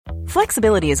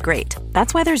Flexibility is great.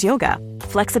 That's why there's yoga.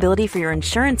 Flexibility for your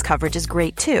insurance coverage is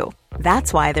great too.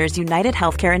 That's why there's United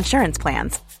Healthcare Insurance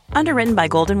Plans. Underwritten by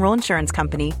Golden Rule Insurance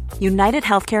Company, United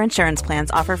Healthcare Insurance Plans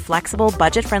offer flexible,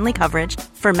 budget-friendly coverage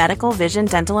for medical, vision,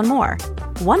 dental, and more.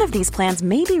 One of these plans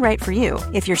may be right for you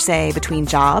if you're, say, between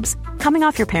jobs, coming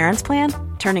off your parents' plan,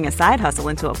 turning a side hustle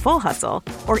into a full hustle,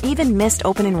 or even missed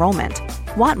open enrollment.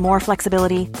 Want more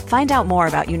flexibility? Find out more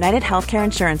about United Healthcare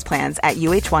Insurance Plans at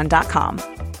uh1.com.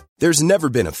 There's never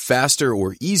been a faster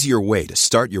or easier way to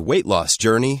start your weight loss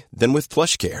journey than with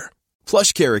PlushCare.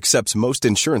 PlushCare accepts most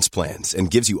insurance plans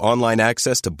and gives you online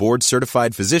access to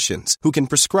board-certified physicians who can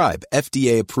prescribe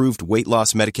FDA-approved weight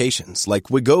loss medications like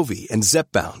Wegovy and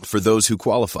Zepbound for those who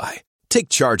qualify. Take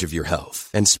charge of your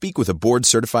health and speak with a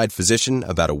board-certified physician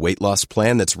about a weight loss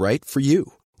plan that's right for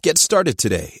you. Get started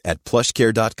today at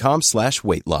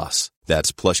plushcare.com/weight loss.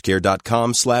 That's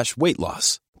plushcare.com/weight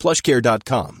loss.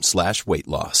 plushcare.com/weight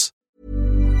loss.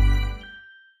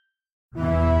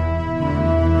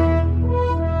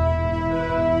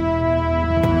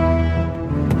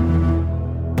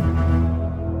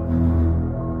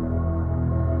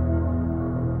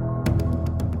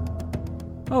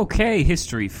 Okay,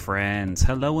 history friends,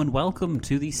 hello and welcome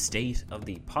to the State of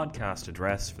the Podcast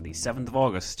address for the 7th of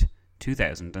August,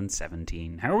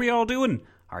 2017. How are we all doing?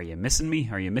 Are you missing me?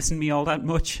 Are you missing me all that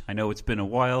much? I know it's been a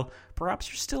while. Perhaps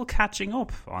you're still catching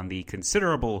up on the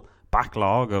considerable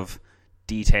backlog of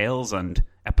details and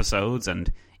episodes and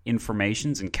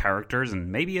informations and characters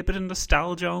and maybe a bit of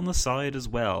nostalgia on the side as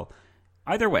well.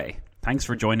 Either way, thanks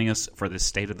for joining us for this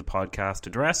State of the Podcast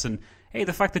address, and hey,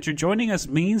 the fact that you're joining us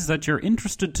means that you're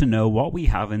interested to know what we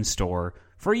have in store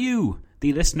for you,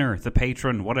 the listener, the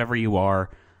patron, whatever you are.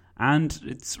 And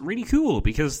it's really cool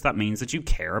because that means that you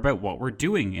care about what we're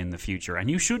doing in the future. And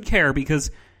you should care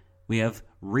because we have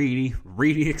really,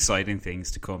 really exciting things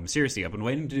to come. Seriously, I've been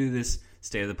waiting to do this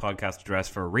State of the Podcast address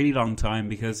for a really long time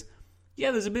because,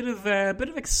 yeah, there's a bit of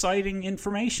exciting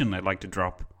information I'd like to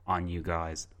drop on you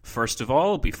guys. First of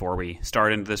all, before we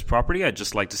start into this property, I'd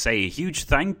just like to say a huge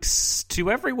thanks to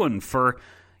everyone for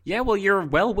your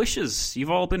well wishes. You've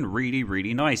all been really,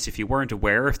 really nice. If you weren't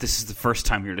aware, if this is the first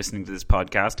time you're listening to this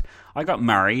podcast, I got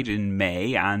married in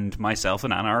May, and myself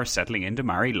and Anna are settling into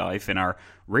married life in our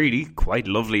really quite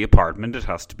lovely apartment, it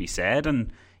has to be said.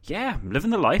 And yeah, I'm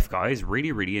living the life, guys.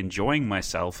 Really, really enjoying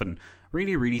myself, and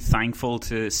really, really thankful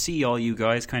to see all you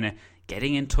guys kind of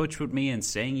getting in touch with me and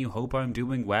saying you hope I'm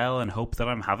doing well and hope that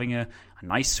I'm having a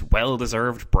nice,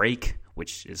 well-deserved break,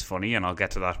 which is funny, and I'll get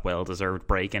to that well-deserved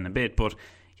break in a bit, but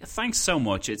thanks so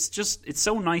much. It's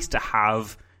so nice to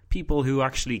have people who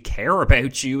actually care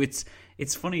about you. It's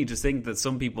funny to think that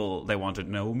some people, they want to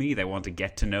know me, they want to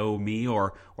get to know me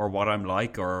or what I'm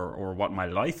like or what my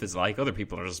life is like. Other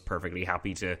people are just perfectly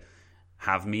happy to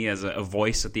have me as a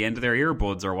voice at the end of their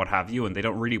earbuds or what have you, and they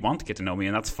don't really want to get to know me,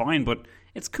 and that's fine. But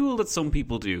it's cool that some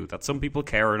people do, that some people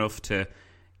care enough to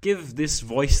give this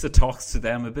voice that talks to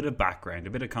them a bit of background,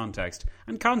 a bit of context.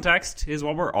 And context is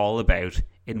what we're all about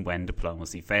in When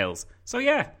Diplomacy Fails. So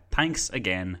yeah, thanks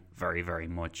again very, very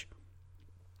much.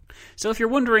 So if you're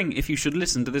wondering if you should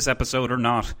listen to this episode or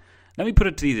not, let me put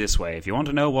it to you this way. If you want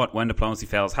to know what When Diplomacy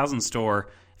Fails has in store,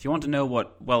 if you want to know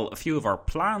what, a few of our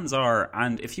plans are,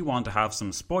 and if you want to have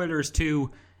some spoilers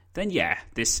too, then yeah,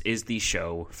 this is the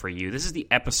show for you. This is the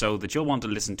episode that you'll want to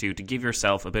listen to give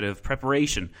yourself a bit of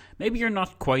preparation. Maybe you're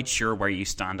not quite sure where you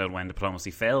stand on When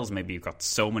Diplomacy Fails. Maybe you've got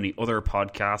so many other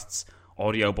podcasts,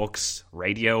 audiobooks,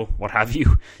 radio, what have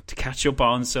you, to catch up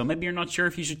on. So maybe you're not sure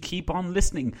if you should keep on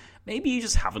listening. Maybe you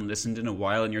just haven't listened in a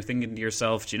while and you're thinking to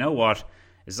yourself, do you know what?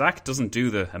 If Zach doesn't do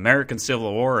the American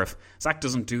Civil War, if Zach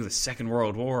doesn't do the Second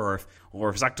World War, or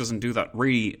if Zach doesn't do that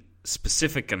really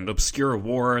specific and obscure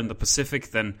war in the Pacific,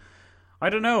 then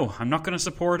I don't know, I'm not going to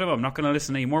support him, I'm not going to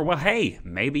listen anymore. Well, hey,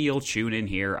 maybe you'll tune in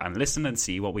here and listen and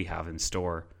see what we have in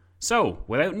store. So,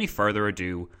 without any further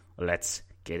ado, let's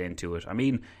get into it. I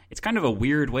mean, it's kind of a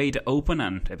weird way to open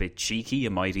and a bit cheeky, you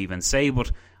might even say,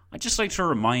 but I'd just like to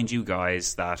remind you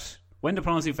guys that When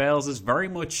Diplomacy Fails is very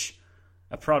much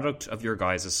a product of your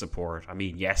guys' support. I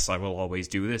mean, yes, I will always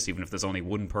do this, even if there's only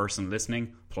one person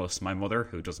listening, plus my mother,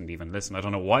 who doesn't even listen. I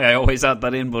don't know why I always add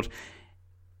that in, but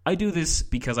I do this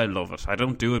because I love it. I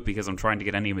don't do it because I'm trying to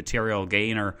get any material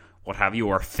gain or what have you,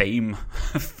 or fame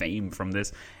from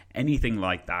this, anything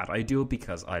like that. I do it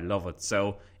because I love it.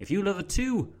 So if you love it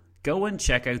too, go and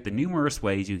check out the numerous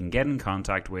ways you can get in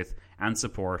contact with and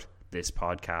support this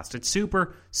podcast. It's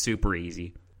super, super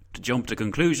easy. To jump to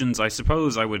conclusions, I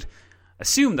suppose I would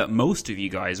assume that most of you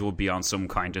guys will be on some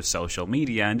kind of social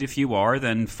media, and if you are,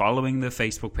 then following the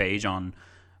Facebook page on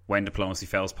When Diplomacy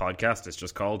Fails Podcast, it's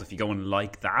just called. If you go and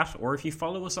like that, or if you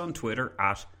follow us on Twitter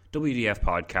at WDF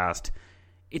Podcast,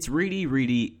 it's really,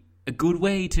 really a good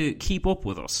way to keep up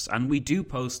with us. And we do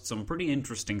post some pretty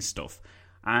interesting stuff.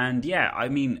 And yeah, I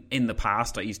mean, in the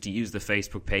past, I used to use the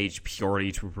Facebook page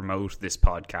purely to promote this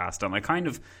podcast. And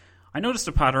I noticed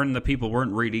a pattern that people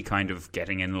weren't really kind of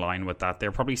getting in line with that.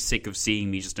 They're probably sick of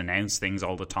seeing me just announce things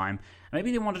all the time.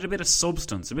 Maybe they wanted a bit of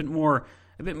substance, a bit more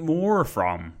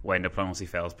from When Diplomacy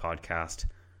Fails Podcast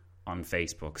on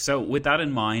Facebook. So with that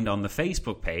in mind, on the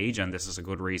Facebook page, and this is a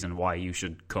good reason why you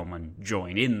should come and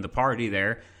join in the party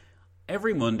there,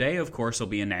 every Monday, of course, I'll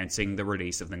be announcing the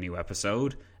release of the new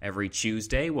episode. Every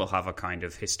Tuesday, we'll have a kind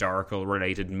of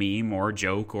historical-related meme or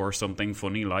joke or something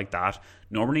funny like that,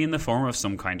 normally in the form of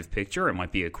some kind of picture. It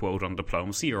might be a quote on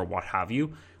diplomacy or what have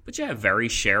you. But yeah, very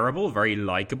shareable, very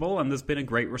likeable, and there's been a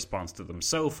great response to them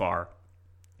so far.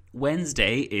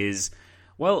 Wednesday is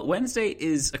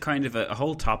a kind of a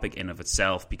whole topic in of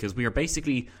itself, because we are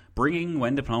basically bringing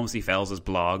When Diplomacy Fails'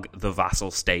 blog, The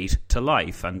Vassal State, to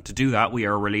life. And to do that, we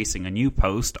are releasing a new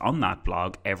post on that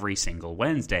blog every single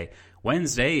Wednesday.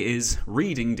 Wednesday is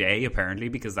reading day, apparently,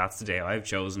 because that's the day I've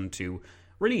chosen to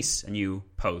release a new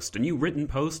post. A new written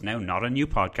post, now not a new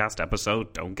podcast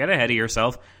episode, don't get ahead of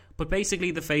yourself. But basically,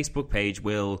 the Facebook page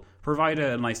will provide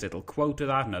a nice little quote to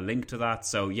that and a link to that.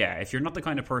 So yeah, if you're not the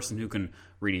kind of person who can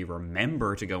really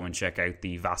remember to go and check out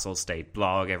the Vassal State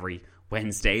blog every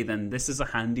Wednesday, then this is a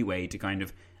handy way to kind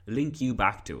of link you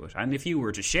back to it. And if you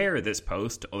were to share this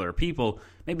post to other people,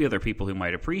 maybe other people who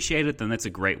might appreciate it, then that's a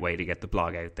great way to get the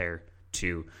blog out there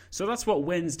too. So that's what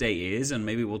Wednesday is, and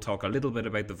maybe we'll talk a little bit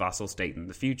about the Vassal State in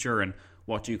the future and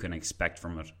what you can expect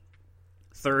from it.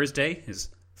 Thursday is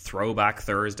Throwback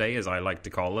Thursday, as I like to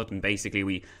call it, and basically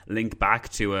we link back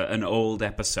to an old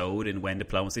episode in When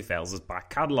Diplomacy Fails'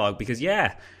 back catalogue, because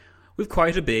yeah, we've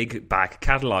quite a big back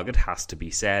catalogue, it has to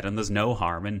be said, and there's no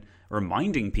harm in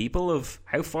reminding people of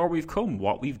how far we've come,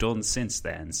 what we've done since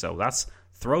then. So that's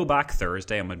Throwback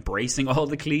Thursday. I'm embracing all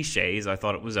the cliches, I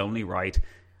thought it was only right.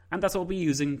 And that's what we'll be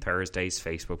using Thursday's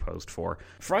Facebook post for.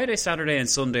 Friday, Saturday, and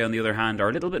Sunday, on the other hand, are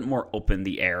a little bit more up in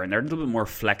the air, and they're a little bit more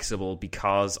flexible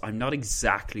because I'm not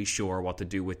exactly sure what to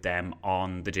do with them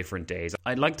on the different days.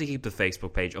 I'd like to keep the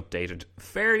Facebook page updated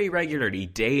fairly regularly.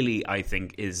 Daily, I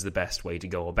think, is the best way to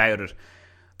go about it.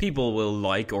 People will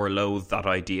like or loathe that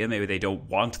idea. Maybe they don't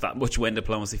want that much When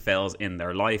Diplomacy Fails in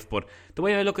their life. But the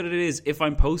way I look at it is, if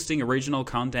I'm posting original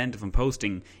content, if I'm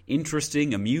posting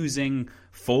interesting, amusing,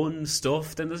 fun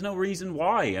stuff, then there's no reason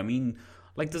why. I mean,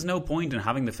 there's no point in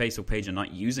having the Facebook page and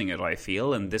not using it, I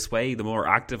feel. And this way, the more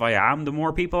active I am, the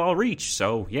more people I'll reach.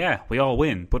 So yeah, we all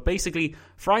win. But basically,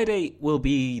 Friday will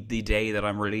be the day that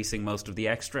I'm releasing most of the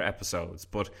extra episodes.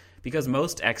 But because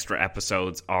most extra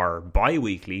episodes are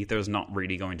bi-weekly, there's not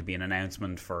really going to be an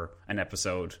announcement for an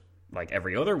episode like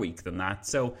every other week than that.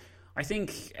 So I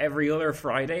think every other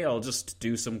Friday I'll just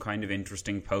do some kind of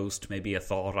interesting post, maybe a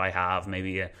thought I have,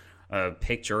 maybe a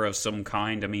picture of some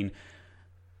kind. I mean,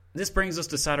 this brings us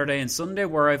to Saturday and Sunday,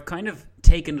 where I've kind of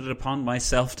taken it upon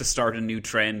myself to start a new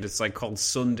trend. It's called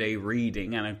Sunday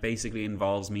reading, and it basically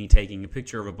involves me taking a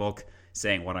picture of a book,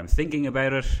 saying what I'm thinking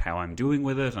about it, how I'm doing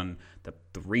with it, and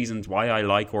the reasons why I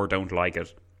like or don't like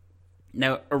it.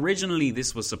 Now, originally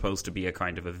this was supposed to be a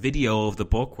kind of a video of the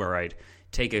book, where I'd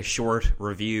take a short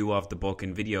review of the book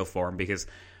in video form, because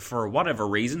for whatever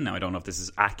reason, now I don't know if this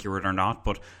is accurate or not,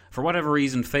 but for whatever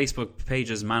reason, Facebook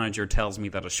page's manager tells me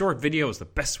that a short video is the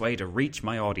best way to reach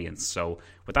my audience. So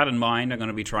with that in mind, I'm going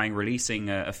to be trying releasing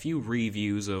a few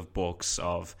reviews of books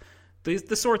of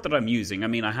the sort that I'm using. I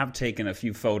mean, I have taken a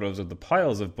few photos of the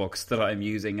piles of books that I'm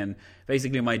using, and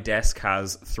basically my desk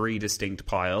has 3 distinct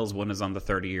piles. One is on the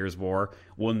 30 Years' War,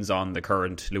 one's on the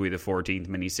current Louis XIV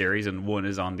miniseries, and one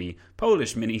is on the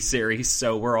Polish miniseries,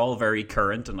 so we're all very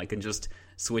current, and I can just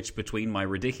switch between my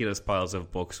ridiculous piles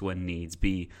of books when needs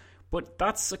be. But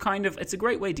that's it's a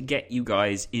great way to get you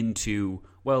guys into,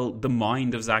 well, the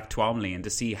mind of Zach Twomley, and to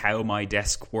see how my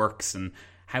desk works and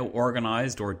how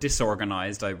organised or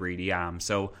disorganised I really am.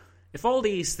 So if all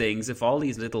these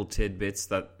little tidbits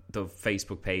that the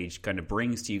Facebook page kind of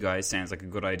brings to you guys sounds like a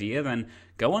good idea, then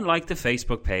go and like the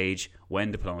Facebook page,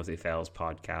 When Diplomacy Fails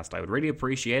Podcast. I would really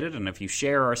appreciate it, and if you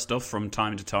share our stuff from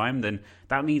time to time, then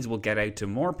that means we'll get out to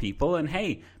more people, and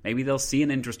hey, maybe they'll see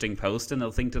an interesting post and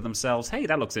they'll think to themselves, hey,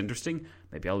 that looks interesting,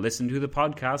 maybe I'll listen to the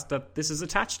podcast that this is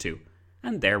attached to.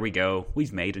 And there we go,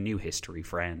 we've made a new history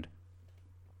friend.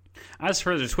 As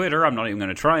for the Twitter, I'm not even going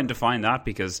to try and define that,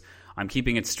 because I'm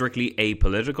keeping it strictly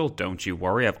apolitical. Don't you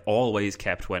worry, I've always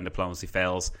kept When Diplomacy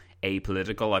Fails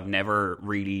apolitical. I've never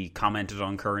really commented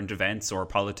on current events or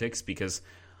politics, because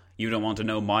You don't want to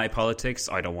know my politics,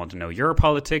 I don't want to know your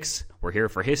politics. We're here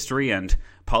for history and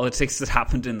politics that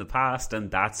happened in the past, and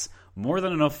that's more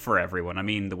than enough for everyone. I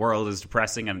mean, the world is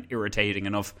depressing and irritating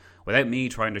enough without me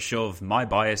trying to shove my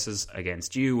biases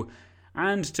against you.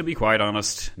 And to be quite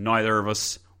honest, neither of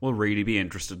us will really be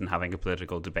interested in having a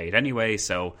political debate anyway.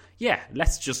 So yeah,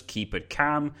 let's just keep it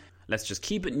calm. Let's just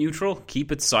keep it neutral,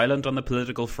 keep it silent on the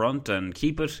political front, and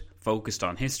keep it focused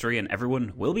on history, and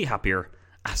everyone will be happier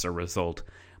as a result.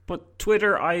 But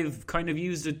Twitter, I've kind of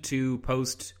used it to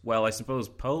post, well, I suppose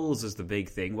polls is the big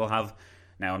thing. We'll have,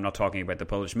 now I'm not talking about the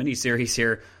Polish mini-series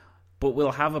here, but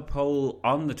we'll have a poll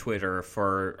on the Twitter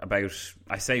for about,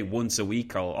 I say once a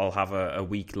week, I'll have a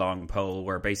week-long poll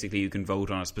where basically you can vote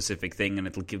on a specific thing and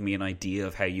it'll give me an idea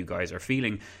of how you guys are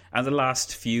feeling. And the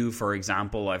last few, for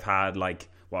example, I've had like,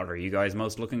 what are you guys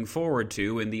most looking forward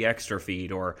to in the extra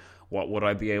feed, or what would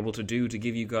I be able to do to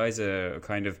give you guys a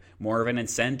kind of more of an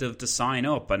incentive to sign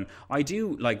up? And I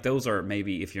do, like, those are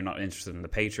maybe, if you're not interested in the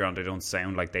Patreon, they don't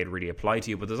sound like they'd really apply to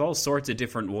you, but there's all sorts of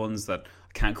different ones that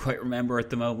I can't quite remember at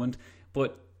the moment.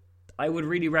 But I would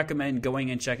really recommend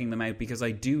going and checking them out, because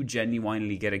I do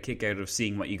genuinely get a kick out of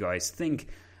seeing what you guys think.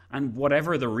 And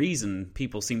whatever the reason,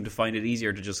 people seem to find it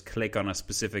easier to just click on a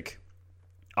specific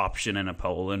option in a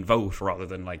poll and vote, rather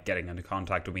than like getting into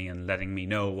contact with me and letting me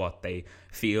know what they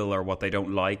feel or what they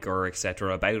don't like or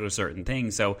etc. about a certain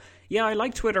thing. So yeah, I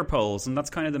like Twitter polls, and that's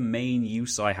kind of the main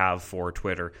use I have for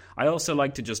Twitter. I also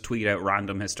like to just tweet out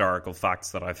random historical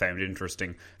facts that I found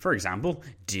interesting. For example,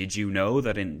 did you know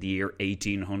that in the year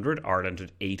 1800 Ireland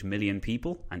had 8 million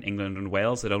people and England and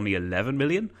Wales had only 11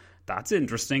 million? That's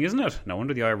interesting, isn't it? No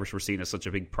wonder the Irish were seen as such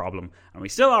a big problem. And we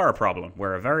still are a problem.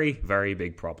 We're a very, very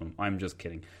big problem. I'm just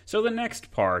kidding. So the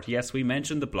next part, yes, we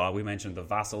mentioned the blog. We mentioned the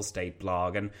Vassal State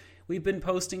blog. And we've been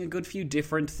posting a good few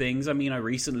different things. I mean, I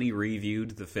recently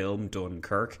reviewed the film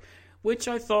Dunkirk, which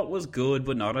I thought was good,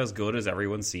 but not as good as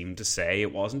everyone seemed to say.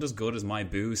 It wasn't as good as my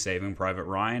boo Saving Private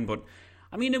Ryan, but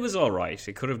I mean, it was alright.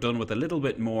 It could have done with a little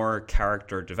bit more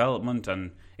character development,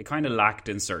 and it kind of lacked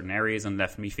in certain areas and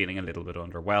left me feeling a little bit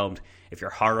underwhelmed. If you're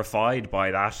horrified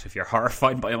by that, if you're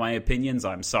horrified by my opinions,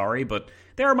 I'm sorry, but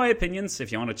they are my opinions.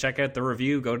 If you want to check out the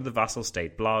review, go to the Vassal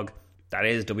State blog. That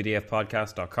is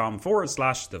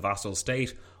wdfpodcast.com/The Vassal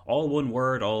State. All one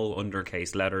word, all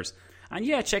undercase letters. And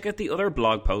yeah, check out the other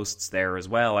blog posts there as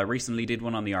well. I recently did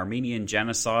one on the Armenian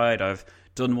genocide. I've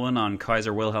done one on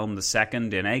Kaiser Wilhelm II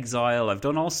in exile. I've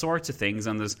done all sorts of things,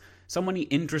 and there's so many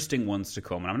interesting ones to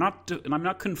come. And I'm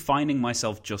not confining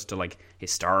myself just to like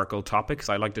historical topics.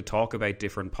 I like to talk about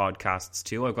different podcasts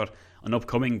too. I've got an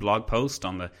upcoming blog post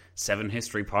on the 7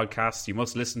 history podcasts you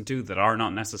must listen to that are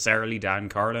not necessarily Dan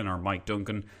Carlin or Mike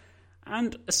Duncan,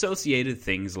 and associated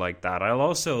things like that. I'll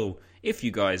also, if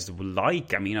you guys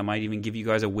like, I might even give you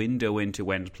guys a window into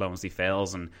when diplomacy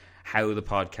fails and how the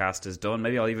podcast is done.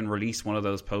 Maybe I'll even release one of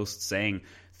those posts saying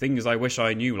things I wish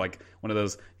I knew, like one of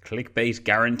those clickbait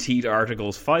guaranteed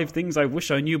articles, 5 things I wish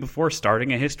I knew before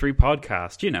starting a history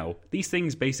podcast. You know, these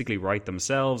things basically write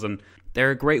themselves, and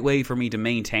they're a great way for me to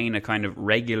maintain a kind of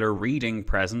regular reading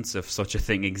presence, if such a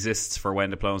thing exists for When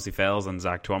Diplomacy Fails and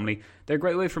Zach Twomley. They're a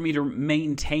great way for me to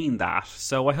maintain that.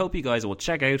 So I hope you guys will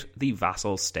check out the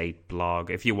Vassal State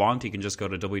blog. If you want, you can just go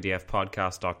to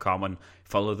wdfpodcast.com and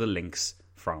follow the links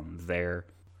from there.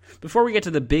 Before we get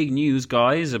to the big news,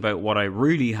 guys, about what I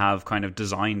really have kind of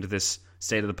designed this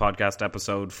State of the Podcast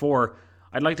episode for,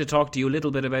 I'd like to talk to you a little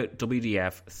bit about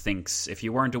WDF Thinks. If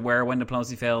you weren't aware, When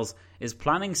Diplomacy Fails is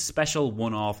planning special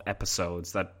one-off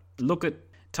episodes that look at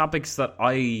topics that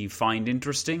I find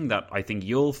interesting, that I think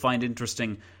you'll find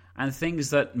interesting, and things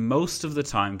that most of the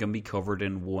time can be covered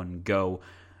in one go.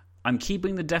 I'm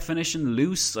keeping the definition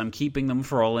loose. I'm keeping them,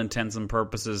 for all intents and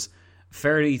purposes,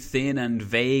 fairly thin and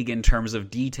vague in terms of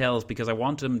details, because I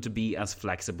want them to be as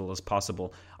flexible as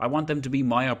possible. I want them to be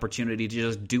my opportunity to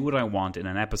just do what I want in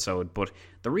an episode. But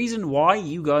the reason why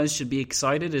you guys should be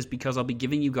excited is because I'll be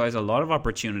giving you guys a lot of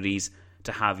opportunities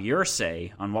to have your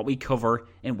say on what we cover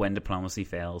in When Diplomacy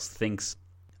Fails Thinks.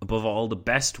 Above all, the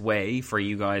best way for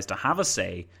you guys to have a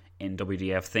say in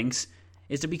WDF Thinks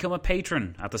is to become a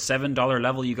patron. At the $7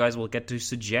 level, you guys will get to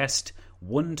suggest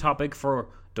one topic for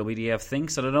WDF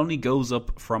Thinks, and it only goes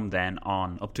up from then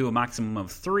on, up to a maximum of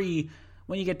 3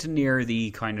 when you get to near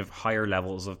the kind of higher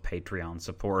levels of Patreon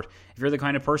support. If you're the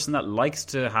kind of person that likes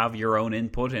to have your own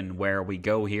input in where we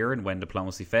go here and When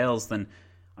Diplomacy Fails, then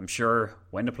I'm sure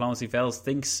When Diplomacy Fails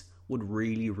Thinks would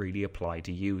really, really apply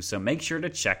to you. So make sure to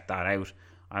check that out.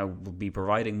 I will be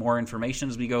providing more information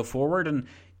as we go forward and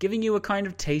giving you a kind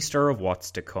of taster of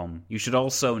what's to come. You should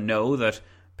also know that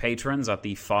patrons at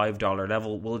the $5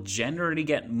 level will generally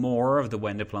get more of the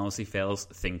When Diplomacy Fails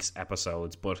Thinks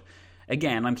episodes, but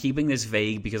again, I'm keeping this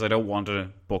vague because I don't want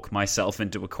to book myself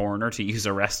into a corner, to use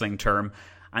a wrestling term,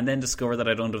 and then discover that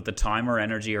I don't have the time or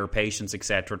energy or patience,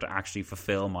 etc., to actually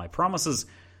fulfill my promises.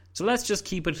 So let's just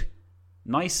keep it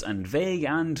nice and vague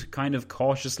and kind of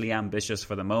cautiously ambitious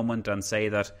for the moment and say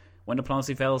that When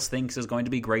Diplomacy Fails Thinks is going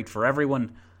to be great for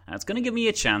everyone, and it's going to give me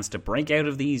a chance to break out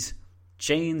of these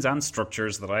chains and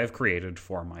structures that I have created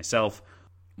for myself.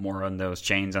 More on those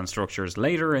chains and structures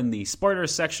later in the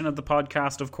spoilers section of the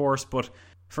podcast, of course, but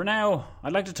for now,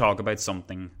 I'd like to talk about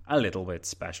something a little bit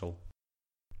special.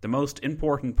 The most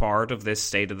important part of this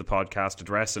State of the Podcast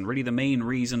address, and really the main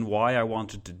reason why I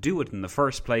wanted to do it in the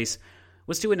first place,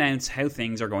 was to announce how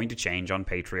things are going to change on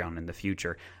Patreon in the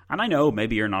future. And I know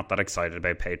maybe you're not that excited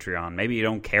about Patreon. Maybe you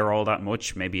don't care all that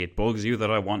much. Maybe it bugs you that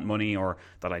I want money, or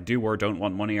that I do or don't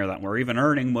want money, or that we're even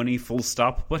earning money, full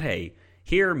stop. But hey,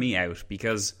 hear me out,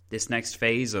 because this next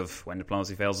phase of When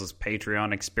Diplomacy Fails'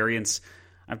 Patreon experience,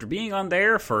 after being on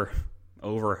there for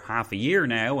over half a year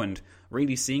now and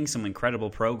really seeing some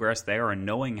incredible progress there and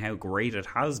knowing how great it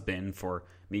has been for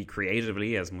me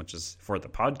creatively as much as for the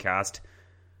podcast,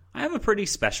 I have a pretty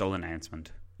special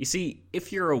announcement. You see,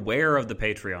 if you're aware of the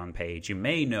Patreon page, you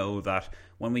may know that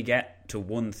when we get to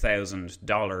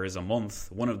 $1,000 a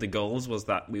month, one of the goals was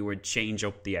that we would change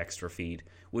up the extra feed.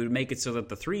 We would make it so that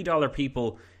the $3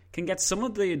 people can get some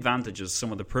of the advantages,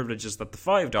 some of the privileges that the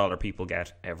 $5 people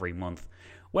get every month.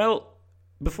 Well,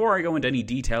 before I go into any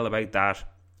detail about that,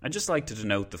 I'd just like to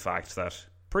denote the fact that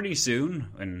pretty soon,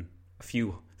 in a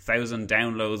few thousand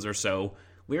downloads or so,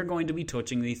 we are going to be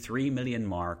touching the 3 million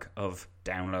mark of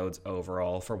downloads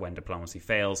overall for When Diplomacy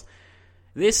Fails.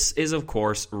 This is, of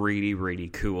course, really, really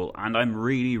cool, and I'm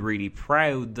really, really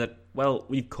proud that, well,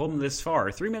 we've come this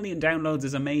far. 3 million downloads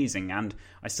is amazing, and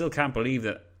I still can't believe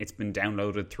that it's been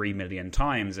downloaded 3 million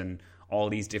times in all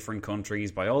these different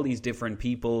countries by all these different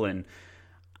people, and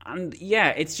yeah,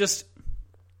 it's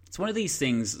one of these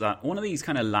things that, one of these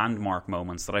kind of landmark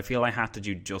moments that I feel I had to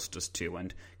do justice to.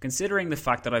 And considering the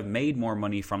fact that I've made more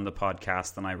money from the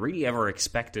podcast than I really ever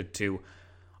expected to,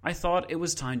 I thought it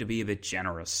was time to be a bit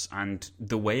generous. And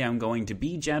the way I'm going to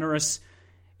be generous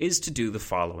is to do the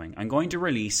following. I'm going to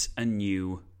release a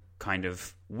new kind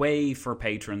of way for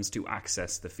patrons to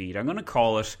access the feed. I'm going to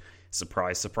call it,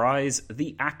 surprise, surprise,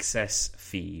 the Access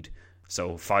Feed.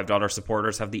 So $5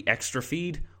 supporters have the extra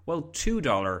feed. Well,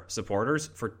 $2 supporters,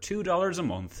 for $2 a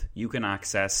month, you can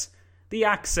access the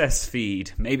Access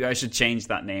Feed. Maybe I should change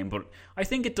that name, but I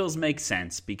think it does make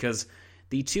sense, because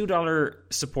the $2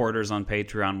 supporters on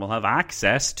Patreon will have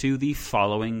access to the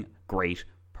following great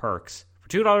perks. For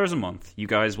 $2 a month, you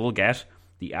guys will get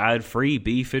the ad-free,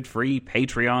 BeFit-free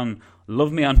Patreon,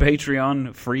 Love Me on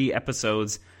Patreon free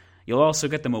episodes. You'll also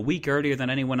get them a week earlier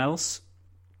than anyone else.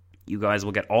 You guys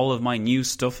will get all of my new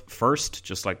stuff first,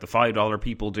 just like the $5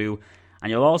 people do. And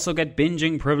you'll also get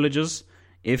binging privileges,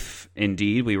 if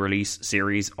indeed we release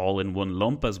series all in one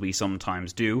lump, as we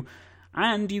sometimes do.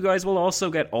 And you guys will also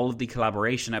get all of the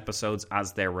collaboration episodes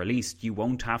as they're released. You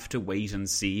won't have to wait and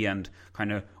see and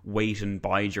kind of wait and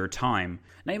bide your time.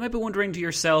 Now you might be wondering to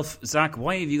yourself, Zach,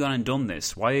 why have you gone and done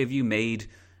this? Why have you made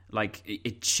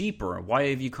it cheaper? Why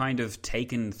have you kind of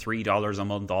taken $3 a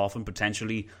month off and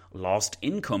potentially lost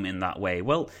income in that way?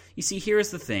 Well, you see,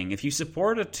 here's the thing. If you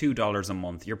support at $2 a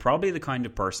month, you're probably the kind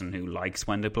of person who likes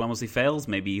When Diplomacy Fails.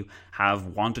 Maybe you have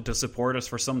wanted to support us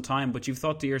for some time, but you've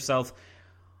thought to yourself,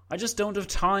 I just don't have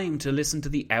time to listen to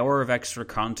the hour of extra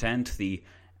content, the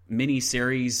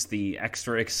mini-series, the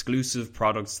extra exclusive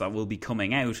products that will be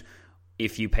coming out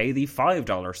if you pay the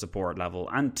 $5 support level.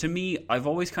 And to me, I've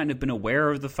always kind of been aware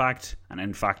of the fact, and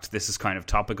in fact this is kind of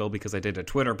topical because I did a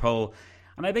Twitter poll,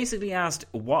 and I basically asked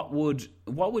what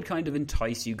would kind of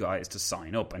entice you guys to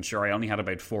sign up. And sure, I only had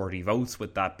about 40 votes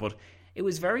with that, but it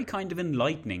was very kind of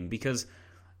enlightening, because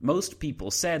most people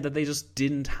said that they just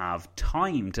didn't have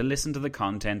time to listen to the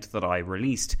content that I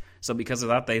released. So because of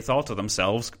that, they thought to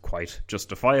themselves, quite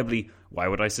justifiably, why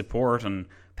would I support and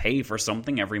pay for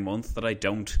something every month that I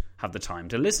don't have the time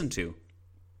to listen to?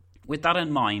 With that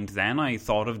in mind, then, I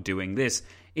thought of doing this.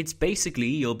 It's basically,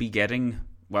 you'll be getting,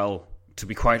 well, to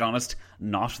be quite honest,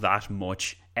 not that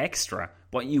much extra.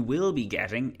 What you will be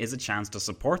getting is a chance to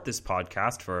support this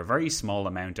podcast for a very small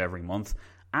amount every month,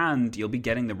 and you'll be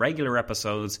getting the regular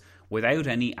episodes without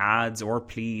any ads or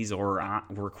pleas or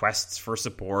requests for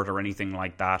support or anything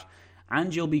like that.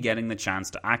 And you'll be getting the chance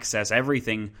to access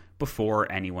everything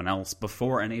before anyone else,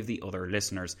 before any of the other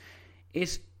listeners.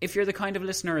 If you're the kind of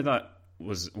listener that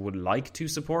would like to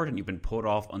support and you've been put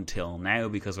off until now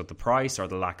because of the price or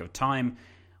the lack of time,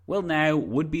 well, now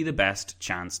would be the best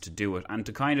chance to do it. And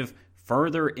to kind of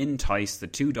further entice the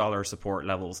 $2 support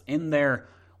levels in there,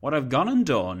 what I've gone and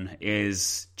done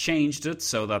is changed it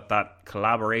so that that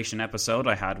collaboration episode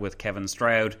I had with Kevin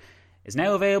Stroud is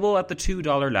now available at the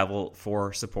 $2 level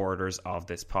for supporters of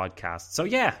this podcast. So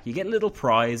yeah, you get a little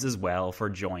prize as well for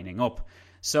joining up.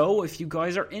 So if you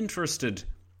guys are interested,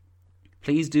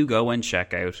 please do go and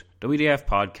check out WDF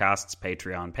Podcast's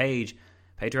Patreon page,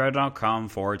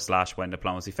 patreon.com/When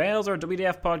Diplomacy Fails, or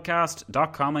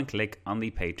wdfpodcast.com, and click on the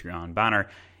Patreon banner.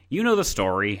 You know the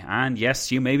story, and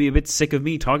yes, you may be a bit sick of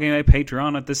me talking about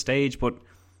Patreon at this stage, but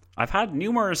I've had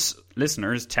numerous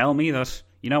listeners tell me that,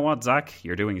 you know what, Zach,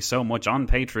 you're doing so much on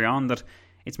Patreon that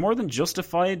it's more than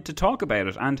justified to talk about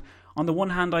it. And on the one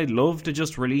hand, I'd love to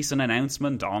just release an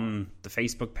announcement on the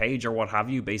Facebook page or what have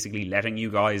you, basically letting you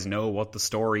guys know what the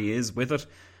story is with it,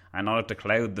 and not have to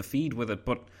cloud the feed with it.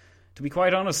 But to be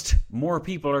quite honest, more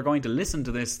people are going to listen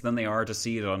to this than they are to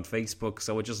see it on Facebook,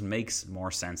 so it just makes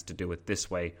more sense to do it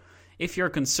this way. If you're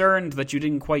concerned that you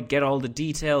didn't quite get all the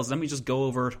details, let me just go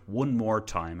over it one more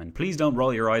time. And please don't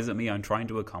roll your eyes at me, I'm trying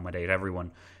to accommodate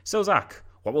everyone. So Zach,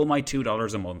 what will my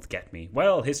 $2 a month get me?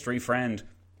 Well, history friend,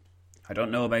 I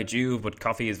don't know about you, but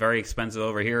coffee is very expensive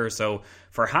over here, so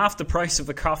for half the price of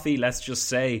the coffee, let's just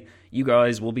say, you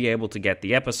guys will be able to get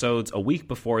the episodes a week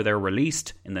before they're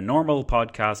released in the normal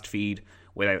podcast feed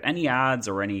without any ads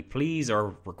or any pleas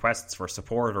or requests for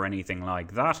support or anything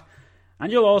like that.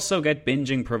 And you'll also get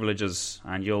binging privileges,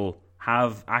 and you'll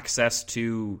have access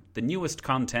to the newest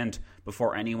content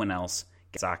before anyone else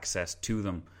gets access to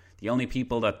them. The only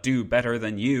people that do better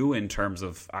than you in terms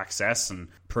of access and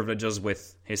privileges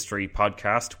with History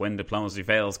Podcast When Diplomacy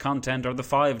Fails content are the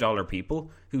 $5 people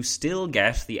who still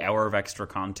get the hour of extra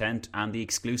content and the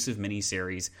exclusive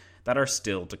mini-series that are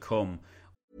still to come.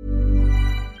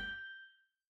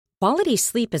 Quality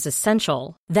sleep is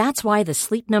essential. That's why the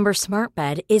Sleep Number Smart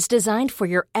Bed is designed for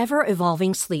your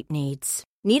ever-evolving sleep needs.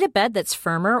 Need a bed that's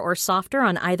firmer or softer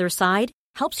on either side?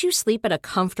 Helps you sleep at a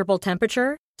comfortable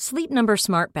temperature? Sleep Number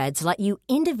Smart Beds let you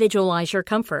individualize your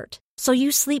comfort, so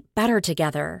you sleep better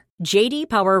together. J.D.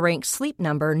 Power ranks Sleep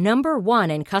Number number 1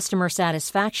 in customer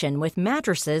satisfaction with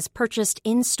mattresses purchased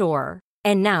in-store.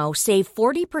 And now, save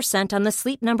 40% on the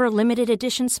Sleep Number Limited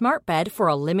Edition Smart Bed for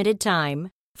a limited time.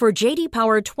 For J.D.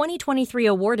 Power 2023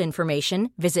 award information,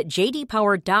 visit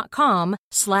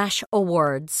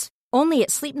jdpower.com/awards. Only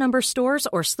at Sleep Number stores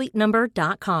or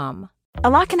sleepnumber.com. A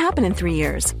lot can happen in 3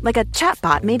 years, like a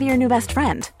chatbot may be your new best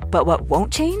friend. But what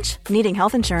won't change? Needing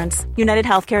health insurance. United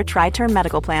Healthcare Tri-Term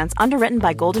Medical Plans, underwritten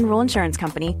by Golden Rule Insurance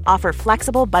Company, offer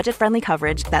flexible, budget-friendly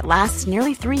coverage that lasts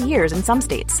nearly 3 years in some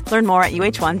states. Learn more at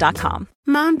uh1.com.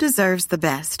 Mom deserves the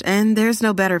best, and there's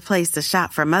no better place to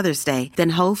shop for Mother's Day than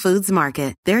Whole Foods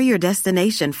Market. They're your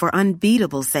destination for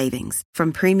unbeatable savings,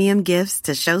 from premium gifts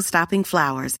to show-stopping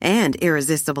flowers and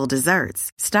irresistible desserts.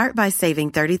 Start by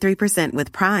saving 33%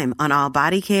 with Prime on all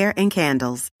body care and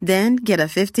candles. Then get a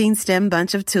 15-stem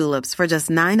bunch of tulips for just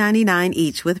 $9.99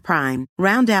 each with Prime.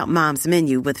 Round out Mom's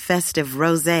menu with festive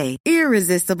rosé,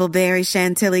 irresistible berry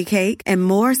chantilly cake, and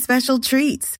more special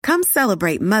treats. Come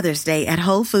celebrate Mother's Day at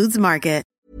Whole Foods Market.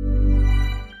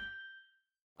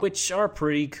 Which are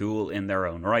pretty cool in their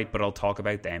own right, but I'll talk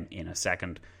about them in a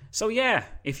second. So yeah,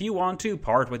 if you want to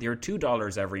part with your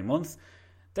 $2 every month,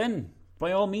 then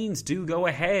by all means do go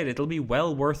ahead. It'll be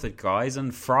well worth it, guys.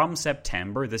 And from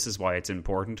September, this is why it's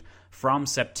important, from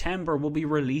September we'll be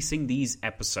releasing these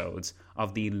episodes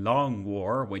of the Long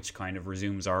War, which kind of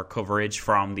resumes our coverage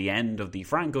from the end of the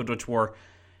Franco-Dutch War.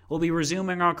 We'll be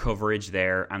resuming our coverage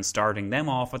there and starting them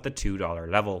off at the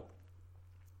 $2 level.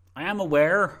 I am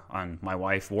aware, and my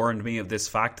wife warned me of this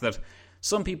fact, that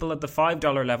some people at the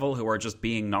 $5 level who are just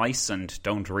being nice and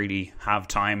don't really have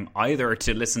time either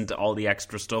to listen to all the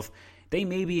extra stuff, they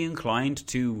may be inclined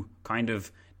to kind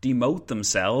of demote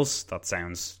themselves. That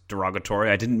sounds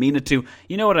derogatory, I didn't mean it to.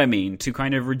 You know what I mean, to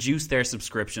kind of reduce their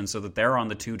subscription so that they're on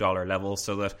the $2 level,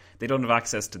 so that they don't have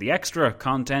access to the extra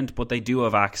content, but they do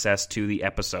have access to the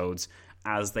episodes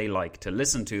as they like to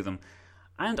listen to them.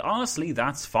 And honestly,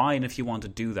 that's fine if you want to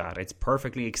do that. It's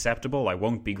perfectly acceptable. I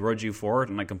won't begrudge you for it,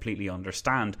 and I completely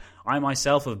understand. I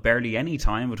myself have barely any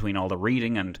time between all the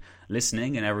reading and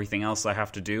listening and everything else I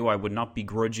have to do. I would not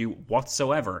begrudge you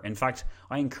whatsoever. In fact,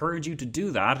 I encourage you to do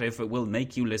that if it will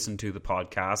make you listen to the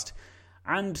podcast.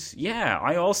 And yeah,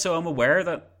 I also am aware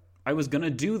that I was going to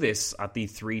do this at the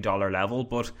 $3 level,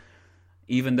 but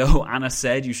even though Anna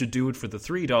said you should do it for the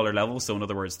 $3 level, so in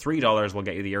other words, $3 will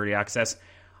get you the early access,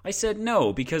 I said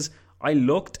no, because I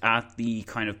looked at the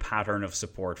kind of pattern of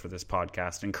support for this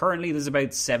podcast, and currently there's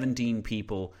about 17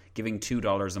 people giving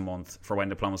 $2 a month for When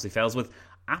Diplomacy Fails, with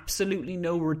Absolutely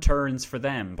no returns for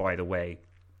them, by the way.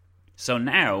 So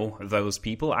now those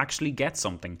people actually get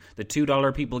something. The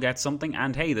 $2 people get something,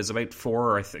 and hey, there's about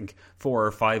 4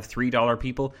 or 5 $3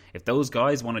 people. If those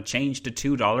guys want to change to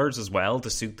 $2 as well to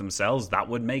suit themselves, that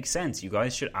would make sense. You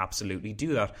guys should absolutely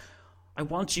do that. I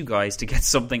want you guys to get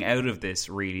something out of this,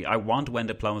 really. I want When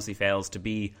Diplomacy Fails to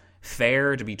be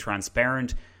fair, to be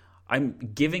transparent. I'm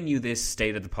giving you this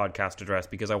State of the Podcast address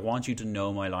because I want you to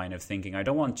know my line of thinking. I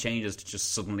don't want changes to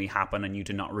just suddenly happen and you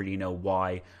to not really know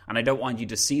why. And I don't want you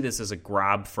to see this as a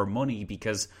grab for money,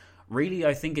 because really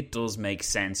I think it does make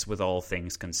sense with all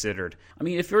things considered. I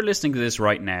mean, if you're listening to this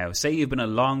right now, say you've been a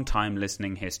long time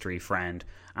listening history friend,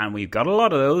 and we've got a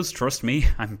lot of those, trust me.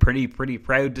 I'm pretty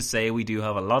proud to say we do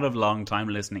have a lot of long time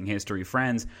listening history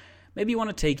friends. Maybe you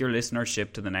want to take your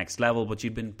listenership to the next level, but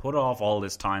you've been put off all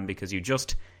this time because you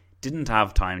just didn't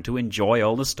have time to enjoy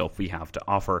all the stuff we have to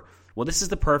offer. Well, this is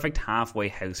the perfect halfway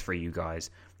house for you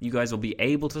guys. You guys will be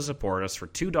able to support us for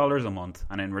 $2 a month,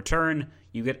 and in return,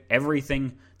 you get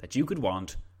everything that you could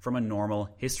want from a normal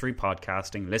history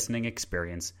podcasting listening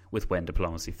experience with When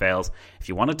Diplomacy Fails. If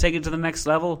you want to take it to the next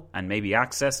level and maybe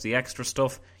access the extra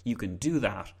stuff, you can do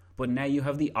that. But now you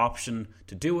have the option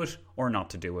to do it or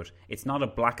not to do it. It's not a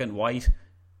black and white.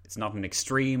 It's not an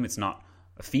extreme. It's not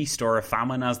a feast or a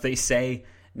famine, as they say.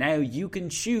 Now you can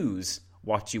choose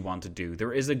what you want to do.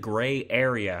 There is a grey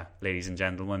area, ladies and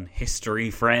gentlemen, history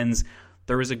friends.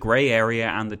 There is a grey area,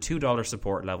 and the $2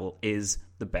 support level is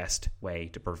the best way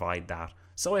to provide that.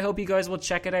 So I hope you guys will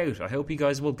check it out. I hope you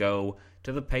guys will go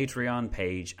to the Patreon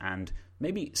page and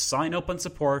maybe sign up and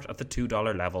support at the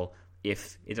 $2 level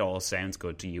if it all sounds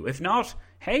good to you. If not,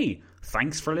 hey,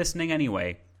 thanks for listening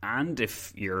anyway. And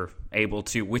if you're able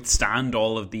to withstand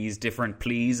all of these different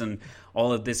pleas and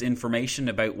all of this information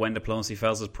about When Diplomacy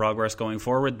Fails' progress going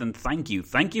forward, then thank you.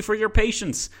 Thank you for your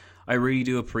patience. I really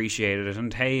do appreciate it.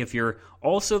 And hey, if you're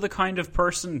also the kind of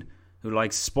person who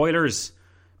likes spoilers,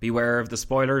 beware of the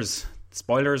spoilers.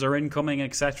 Spoilers are incoming,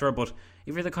 etc. But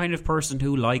if you're the kind of person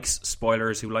who likes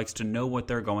spoilers, who likes to know what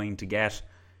they're going to get,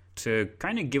 to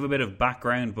kind of give a bit of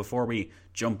background before we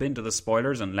jump into the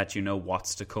spoilers and let you know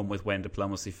what's to come with When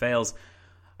Diplomacy Fails,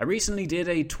 I recently did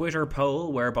a Twitter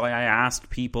poll whereby I asked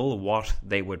people what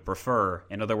they would prefer.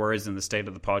 In other words, in the State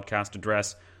of the Podcast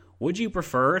address, would you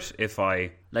prefer it if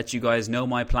I let you guys know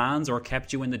my plans or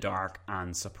kept you in the dark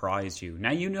and surprised you?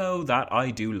 Now, you know that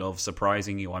I do love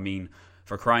surprising you. I mean,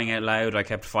 for crying out loud, I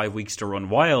kept 5 weeks to Run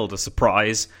Wild a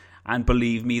surprise, and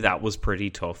believe me, that was pretty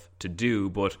tough to do,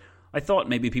 but I thought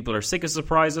maybe people are sick of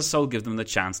surprises, so I'll give them the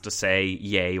chance to say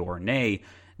yay or nay.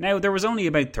 Now, there was only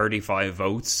about 35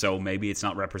 votes, so maybe it's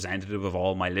not representative of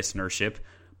all my listenership,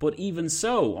 but even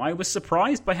so, I was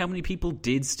surprised by how many people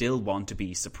did still want to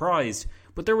be surprised.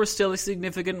 But there was still a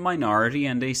significant minority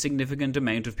and a significant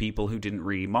amount of people who didn't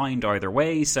really mind either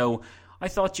way, so I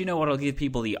thought, you know what, I'll give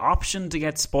people the option to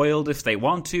get spoiled if they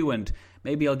want to, and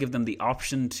maybe I'll give them the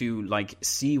option to,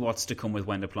 see what's to come with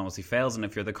When Diplomacy Fails. And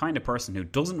if you're the kind of person who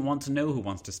doesn't want to know, who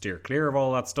wants to steer clear of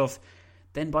all that stuff,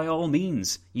 then by all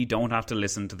means, you don't have to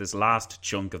listen to this last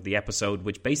chunk of the episode,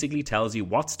 which basically tells you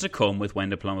what's to come with When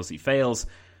Diplomacy Fails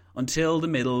until the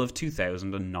middle of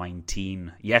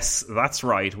 2019. Yes, that's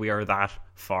right, we are that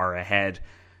far ahead.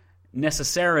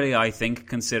 Necessarily, I think,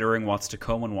 considering what's to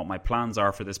come and what my plans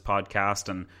are for this podcast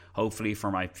and hopefully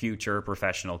for my future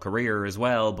professional career as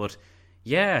well. But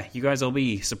yeah, you guys will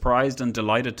be surprised and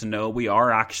delighted to know we are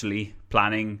actually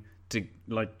planning to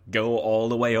go all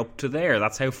the way up to there.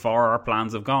 That's how far our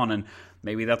plans have gone, and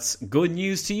maybe that's good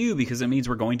news to you because it means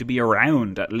we're going to be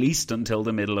around at least until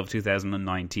the middle of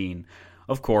 2019.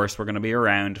 Of course, we're going to be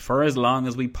around for as long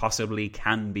as we possibly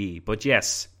can be. But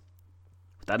yes,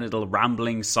 that little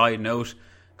rambling side note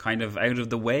kind of out of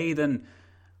the way, then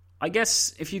I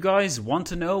guess if you guys want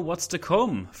to know what's to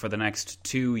come for the next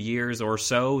 2 years or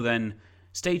so, then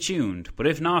stay tuned. But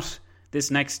if not,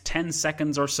 this next 10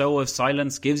 seconds or so of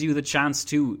silence gives you the chance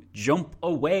to jump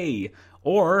away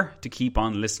or to keep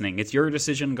on listening. It's your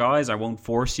decision, guys. I won't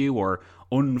force you or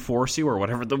unforce you or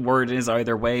whatever the word is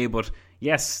either way. But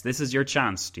yes, this is your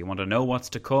chance. Do you want to know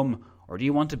what's to come or do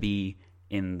you want to be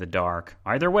in the dark?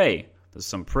 Either way, there's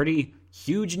some pretty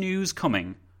huge news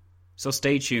coming. So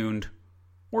stay tuned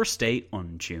or stay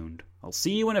untuned. I'll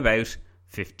see you in about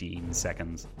 15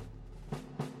 seconds.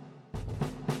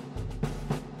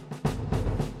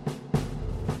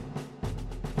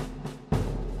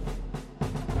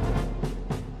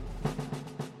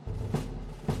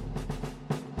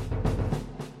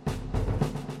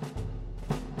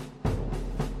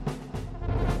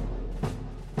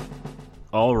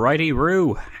 Alrighty,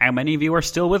 Roo. How many of you are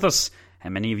still with us?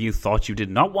 And many of you thought you did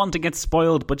not want to get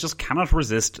spoiled, but just cannot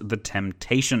resist the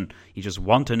temptation. You just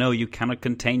want to know, you cannot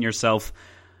contain yourself.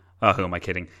 Oh, who am I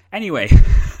kidding? Anyway,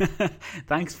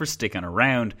 thanks for sticking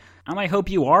around, and I hope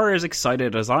you are as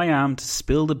excited as I am to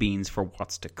spill the beans for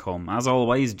what's to come. As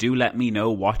always, do let me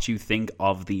know what you think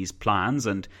of these plans,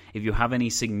 and if you have any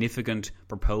significant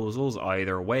proposals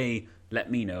either way,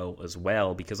 let me know as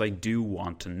well, because I do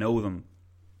want to know them.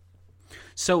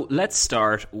 So let's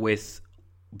start with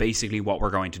basically what we're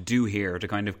going to do here to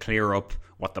kind of clear up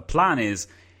what the plan is.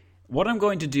 What I'm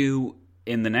going to do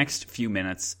in the next few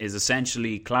minutes is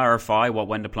essentially clarify what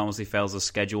When Diplomacy Fails'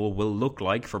 schedule will look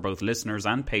like for both listeners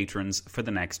and patrons for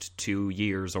the next 2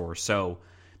 years or so.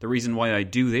 The reason why I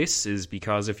do this is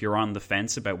because if you're on the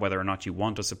fence about whether or not you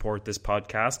want to support this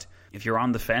podcast, if you're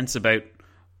on the fence about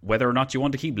whether or not you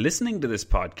want to keep listening to this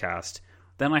podcast,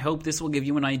 then I hope this will give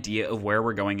you an idea of where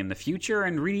we're going in the future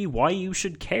and really why you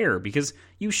should care, because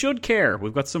you should care.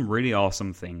 We've got some really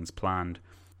awesome things planned.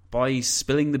 By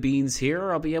spilling the beans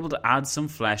here, I'll be able to add some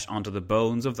flesh onto the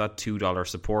bones of that $2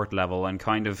 support level and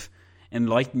kind of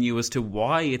enlighten you as to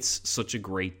why it's such a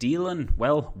great deal and,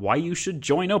 well, why you should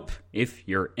join up if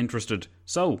you're interested.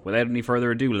 So, without any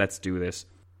further ado, let's do this.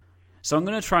 So I'm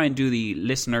going to try and do the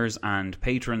listeners and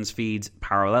patrons feeds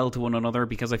parallel to one another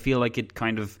because I feel like it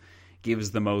kind of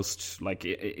gives the most, like,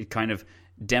 it kind of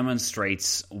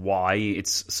demonstrates why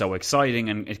it's so exciting,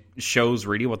 and it shows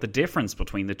really what the difference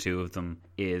between the two of them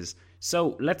is.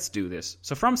 So let's do this.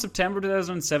 So from September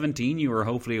 2017, you are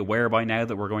hopefully aware by now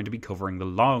that we're going to be covering the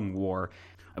Long War.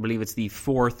 I believe it's the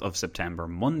 4th of September.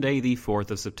 Monday the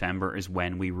 4th of September is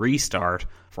when we restart,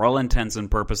 for all intents and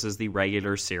purposes, the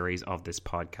regular series of this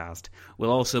podcast.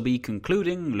 We'll also be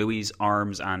concluding Louis'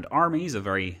 Arms and Armies, a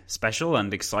very special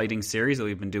and exciting series that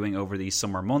we've been doing over these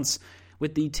summer months,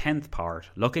 with the 10th part,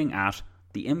 looking at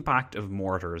the impact of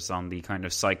mortars on the kind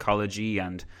of psychology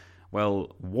and,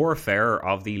 well, warfare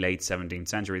of the late 17th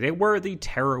century. They were the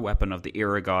terror weapon of the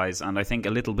era, guys, and I think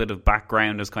a little bit of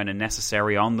background is kind of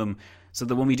necessary on them, so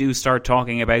that when we do start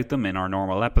talking about them in our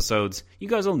normal episodes, you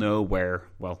guys will know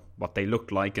what they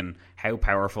looked like and how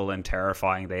powerful and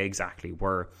terrifying they exactly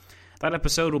were. That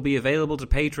episode will be available to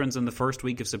patrons in the first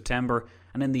week of September,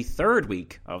 and in the third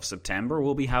week of September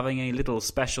we'll be having a little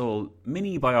special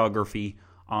mini-biography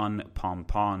on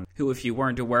Pompon, who, if you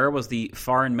weren't aware, was the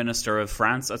foreign minister of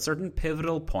France at certain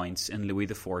pivotal points in Louis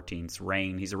XIV's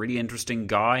reign. He's a really interesting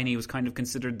guy, and he was kind of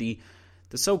considered the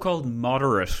so-called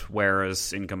moderate,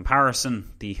 whereas in comparison,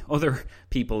 the other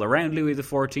people around Louis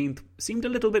XIV seemed a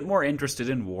little bit more interested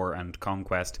in war and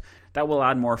conquest. That will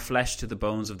add more flesh to the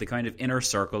bones of the kind of inner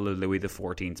circle of Louis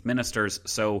XIV's ministers.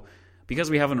 So, because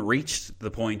we haven't reached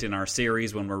the point in our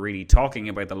series when we're really talking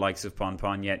about the likes of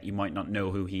Pompon yet, you might not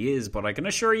know who he is, but I can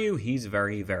assure you he's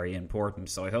very, very important.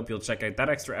 So I hope you'll check out that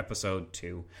extra episode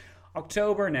too.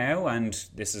 October now, and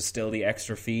this is still the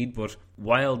extra feed, but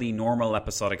while the normal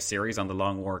episodic series on the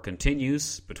Long War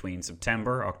continues between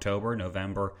September, October,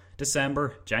 November,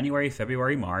 December, January,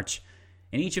 February, March,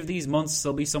 in each of these months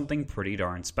there'll be something pretty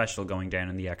darn special going down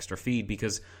in the extra feed,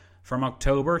 because from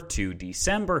October to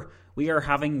December we are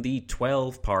having the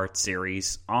 12-part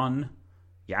series on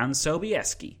Jan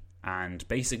Sobieski, and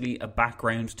basically a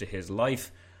background to his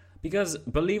life. Because,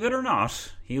 believe it or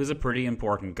not, he was a pretty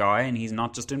important guy, and he's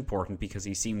not just important because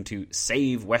he seemed to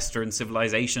save Western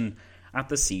civilization at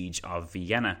the Siege of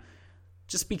Vienna.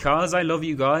 Just because I love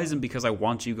you guys, and because I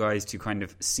want you guys to kind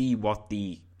of see what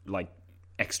the,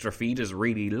 extra feed is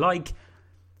really like,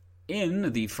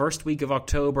 in the first week of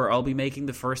October, I'll be making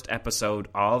the first episode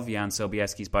of Jan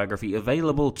Sobieski's biography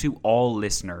available to all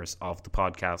listeners of the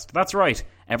podcast. That's right,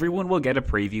 everyone will get a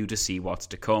preview to see what's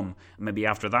to come. Maybe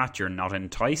after that you're not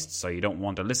enticed, so you don't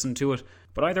want to listen to it.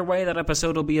 But either way, that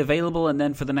episode will be available, and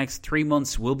then for the next 3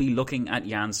 months, we'll be looking at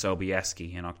Jan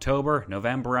Sobieski. In October,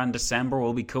 November, and December,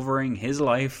 we'll be covering his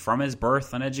life from his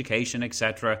birth and education,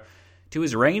 etc., to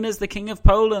his reign as the King of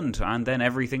Poland, and then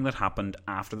everything that happened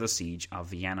after the Siege of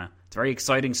Vienna. It's a very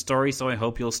exciting story, so I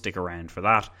hope you'll stick around for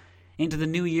that. Into the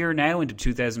new year now, into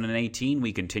 2018,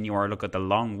 we continue our look at the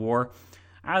Long War,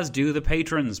 as do the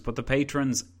patrons, but the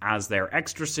patrons, as their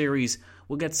extra series,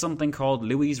 will get something called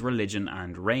Louis' Religion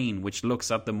and Reign, which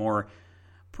looks at the more,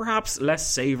 perhaps less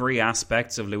savoury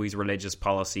aspects of Louis' religious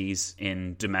policies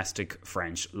in domestic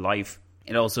French life.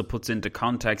 It also puts into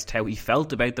context how he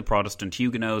felt about the Protestant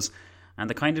Huguenots, and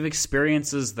the kind of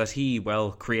experiences that he,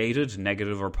 created,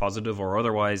 negative or positive or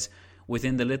otherwise,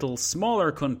 within the little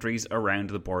smaller countries around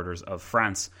the borders of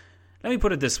France. Let me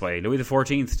put it this way, Louis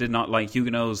XIV did not like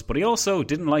Huguenots, but he also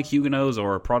didn't like Huguenots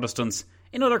or Protestants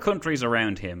in other countries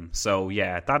around him. So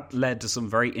yeah, that led to some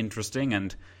very interesting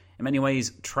and, in many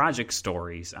ways tragic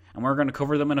stories, and we're going to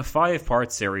cover them in a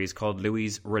 5-part series called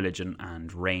Louis' Religion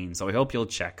and Reign, so I hope you'll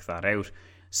check that out.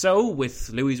 So, with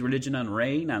Louis' Religion and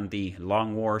Reign and the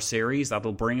Long War series,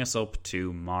 that'll bring us up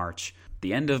to March.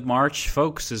 The end of March,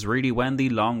 folks, is really when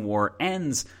the Long War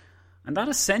ends, and that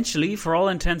essentially, for all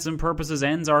intents and purposes,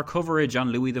 ends our coverage on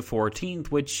Louis XIV,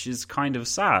 which is kind of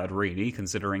sad, really,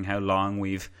 considering how long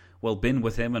we've been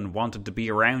with him and wanted to be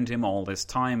around him all this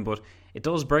time, but it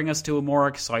does bring us to a more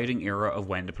exciting era of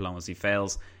when diplomacy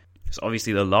fails. So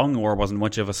obviously the Long War wasn't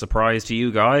much of a surprise to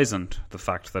you guys, and the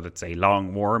fact that it's a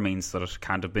long war means that it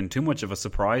can't have been too much of a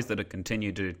surprise that it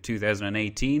continued to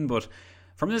 2018, but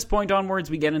from this point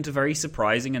onwards we get into very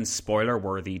surprising and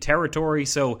spoiler-worthy territory,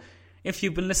 so if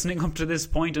you've been listening up to this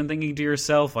point and thinking to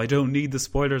yourself, I don't need the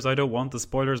spoilers, I don't want the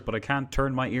spoilers, but I can't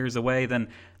turn my ears away, then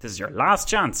this is your last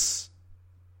chance.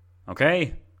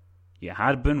 Okay? You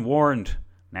had been warned.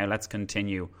 Now let's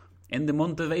continue. In the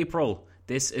month of April,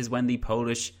 this is when the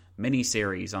Polish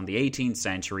miniseries on the 18th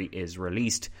century is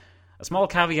released. A small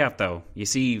caveat though, you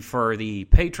see, for the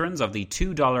patrons of the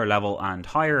 $2 level and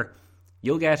higher,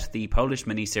 you'll get the Polish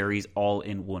miniseries all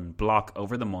in one block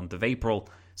over the month of April,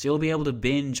 so you'll be able to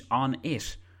binge on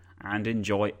it and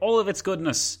enjoy all of its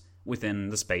goodness within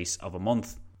the space of a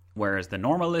month. Whereas the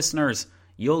normal listeners,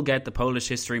 you'll get the Polish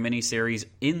History miniseries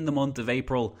in the month of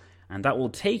April, and that will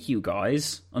take you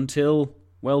guys until,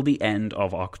 well, the end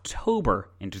of October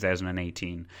in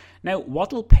 2018. Now,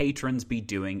 what will patrons be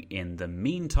doing in the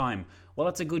meantime? Well,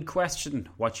 that's a good question.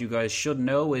 What you guys should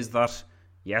know is that,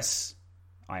 yes,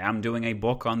 I am doing a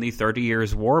book on the 30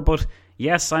 Years' War, but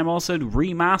yes, I'm also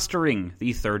remastering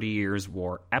the 30 Years'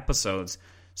 War episodes.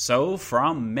 So,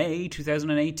 from May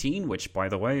 2018, which, by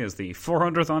the way, is the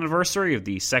 400th anniversary of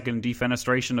the Second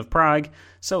Defenestration of Prague,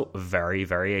 so very,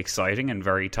 very exciting and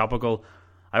very topical,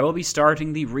 I will be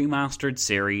starting the remastered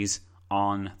series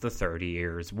on the 30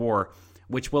 Years' War,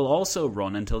 which will also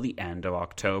run until the end of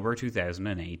October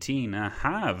 2018.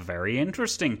 Aha, very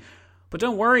interesting. But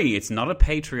don't worry, it's not a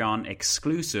Patreon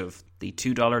exclusive. The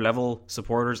 $2 level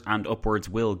supporters and upwards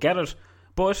will get it.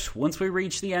 But once we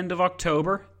reach the end of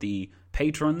October, the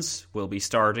patrons will be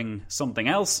starting something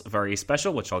else very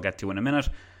special, which I'll get to in a minute.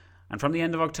 And from the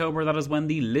end of October, that is when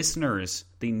the listeners,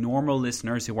 the normal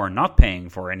listeners who are not paying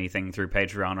for anything through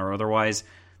Patreon or otherwise,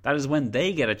 that is when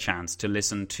they get a chance to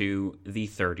listen to the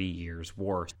 30 Years'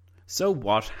 War. So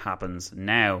what happens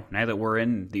now? Now that we're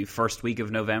in the first week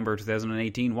of November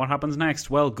 2018, what happens next?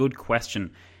 Well, good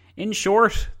question. In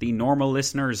short, the normal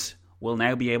listeners will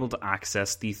now be able to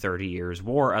access the 30 Years'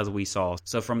 War as we saw.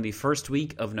 So from the first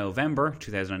week of November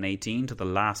 2018 to the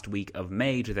last week of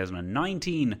May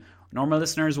 2019, normal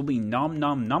listeners will be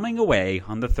nomming away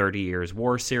on the 30 Years'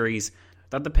 War series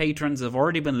that the patrons have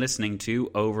already been listening to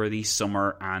over the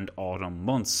summer and autumn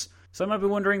months. So I might be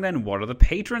wondering then, what are the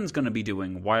patrons going to be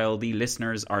doing while the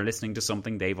listeners are listening to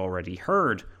something they've already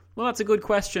heard? Well, that's a good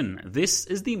question. This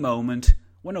is the moment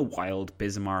when a wild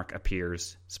Bismarck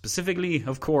appears. Specifically,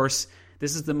 of course,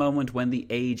 this is the moment when the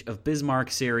Age of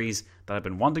Bismarck series that I've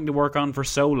been wanting to work on for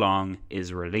so long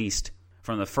is released.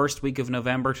 From the first week of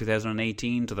November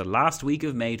 2018 to the last week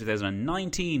of May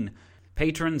 2019,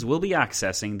 patrons will be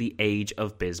accessing the Age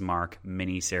of Bismarck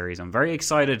miniseries. I'm very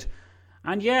excited.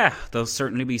 And yeah, there'll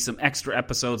certainly be some extra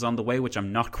episodes on the way, which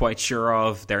I'm not quite sure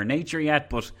of their nature yet,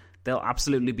 but they'll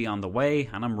absolutely be on the way,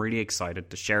 and I'm really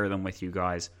excited to share them with you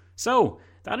guys. So,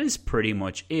 that is pretty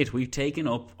much it. We've taken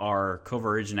up our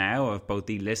coverage now of both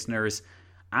the listeners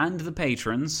and the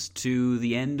patrons to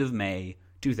the end of May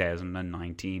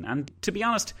 2019. And to be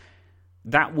honest,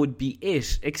 that would be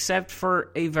it, except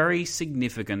for a very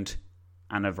significant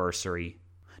anniversary.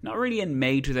 Not really in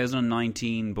May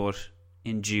 2019, but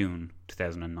in June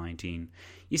 2019.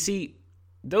 You see,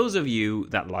 those of you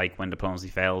that like When Diplomacy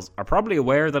Fails are probably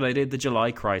aware that I did the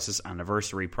July Crisis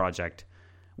Anniversary Project,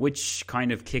 which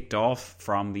kind of kicked off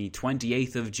from the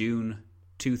 28th of June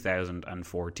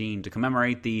 2014 to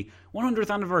commemorate the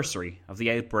 100th anniversary of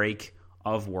the outbreak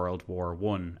of World War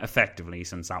I, effectively,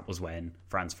 since that was when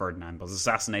Franz Ferdinand was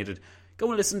assassinated. Go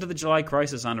and listen to the July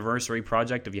Crisis Anniversary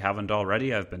Project if you haven't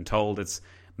already. I've been told it's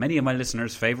many of my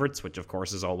listeners' favourites, which of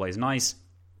course is always nice.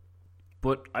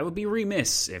 But I would be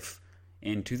remiss if,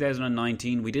 in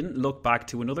 2019, we didn't look back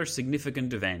to another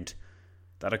significant event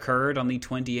that occurred on the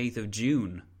 28th of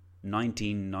June,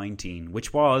 1919,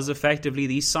 which was effectively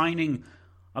the signing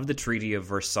of the Treaty of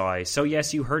Versailles. So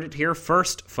yes, you heard it here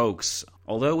first, folks.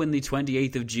 Although in the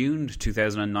 28th of June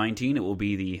 2019 it will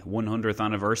be the 100th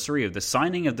anniversary of the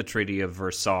signing of the Treaty of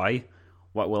Versailles,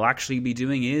 what we'll actually be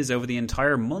doing is, over the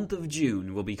entire month of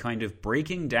June, we'll be kind of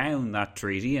breaking down that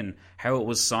treaty and how it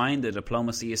was signed, the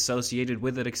diplomacy associated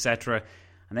with it, etc.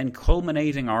 and then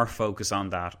culminating our focus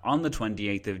on that on the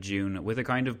 28th of June with a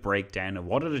kind of breakdown of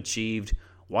what it achieved,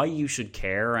 why you should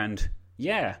care, and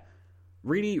yeah,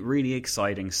 really, really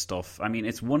exciting stuff. I mean,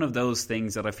 it's one of those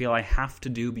things that I feel I have to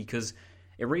do because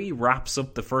it really wraps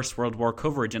up the First World War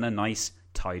coverage in a nice,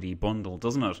 tidy bundle,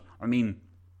 doesn't it? I mean,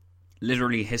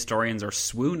 literally historians are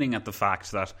swooning at the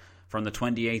fact that from the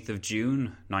 28th of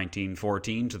June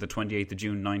 1914 to the 28th of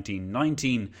June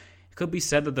 1919, it could be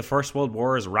said that the First World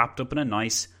War is wrapped up in a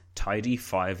nice, tidy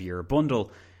 5-year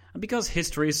bundle. And because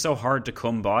history is so hard to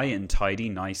come by in tidy,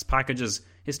 nice packages,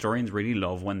 historians really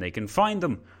love when they can find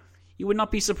them. You would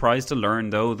not be surprised to learn,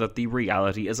 though, that the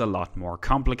reality is a lot more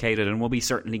complicated, and we'll be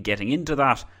certainly getting into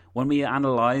that when we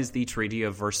analyse the Treaty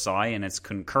of Versailles and its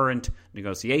concurrent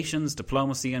negotiations,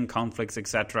 diplomacy and conflicts,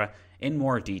 etc. in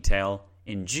more detail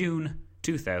in June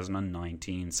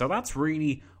 2019. So that's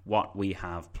really what we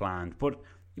have planned. But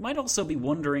you might also be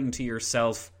wondering to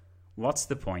yourself, what's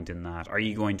the point in that? Are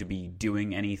you going to be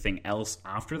doing anything else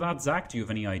after that, Zach? Do you have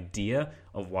any idea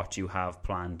of what you have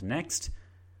planned next?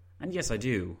 And yes, I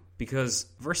do, because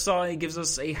Versailles gives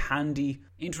us a handy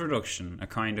introduction, a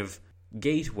kind of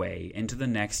gateway into the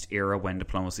next era When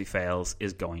Diplomacy Fails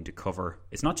is going to cover.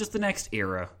 It's not just the next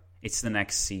era, it's the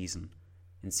next season.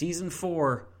 In Season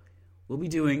 4, we'll be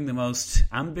doing the most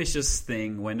ambitious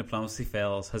thing When Diplomacy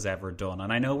Fails has ever done.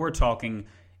 And I know we're talking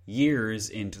years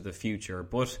into the future,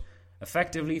 but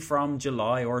effectively from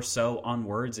July or so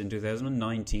onwards in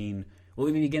 2019,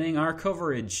 we'll be beginning our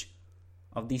coverage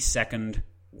of the Second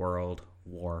World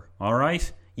War.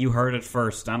 Alright? You heard it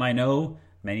first, and I know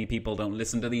many people don't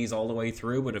listen to these all the way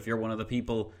through, but if you're one of the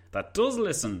people that does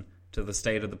listen to the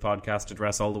State of the Podcast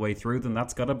address all the way through, then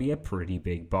that's got to be a pretty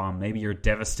big bomb. Maybe you're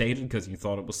devastated because you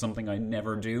thought it was something I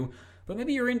never do, but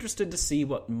maybe you're interested to see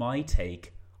what my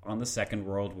take on the Second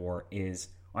World War is.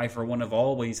 I, for one, have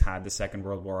always had the Second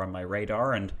World War on my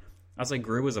radar, and as I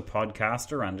grew as a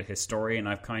podcaster and a historian,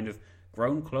 I've kind of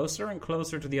grown closer and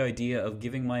closer to the idea of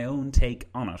giving my own take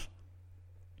on it.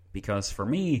 Because for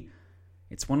me,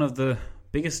 it's one of the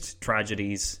biggest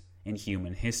tragedies in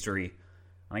human history.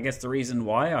 And I guess the reason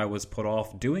why I was put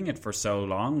off doing it for so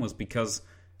long was because,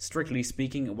 strictly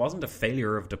speaking, it wasn't a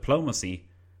failure of diplomacy.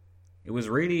 It was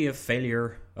really a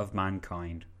failure of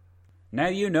mankind. Now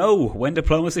you know When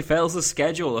Diplomacy Fails the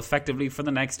schedule effectively for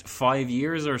the next 5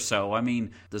 years or so. I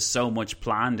mean, there's so much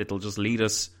planned, it'll just lead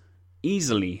us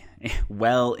easily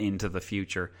well into the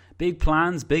future. Big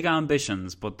plans, big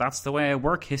ambitions, but that's the way I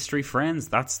work, history friends.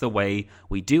 That's the way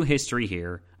we do history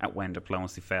here at When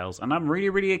Diplomacy Fails. And I'm really,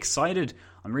 really excited.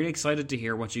 I'm really excited to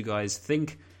hear what you guys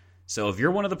think. So if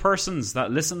you're one of the persons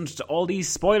that listened to all these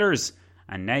spoilers,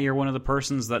 and now you're one of the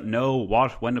persons that know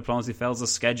what When Diplomacy Fails the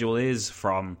schedule is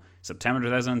from September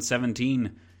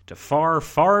 2017 to far,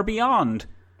 far beyond,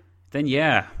 then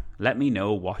yeah, let me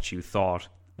know what you thought.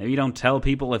 Maybe don't tell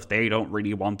people if they don't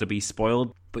really want to be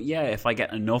spoiled. But yeah, if I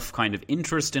get enough kind of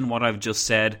interest in what I've just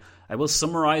said, I will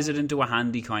summarize it into a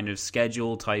handy kind of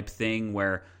schedule type thing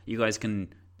where you guys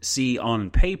can see on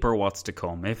paper what's to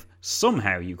come if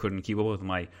somehow you couldn't keep up with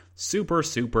my super,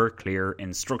 super clear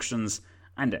instructions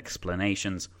and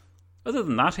explanations. Other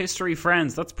than that, history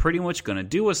friends, that's pretty much going to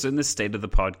do us in the State of the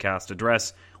Podcast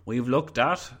address. We've looked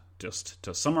at, just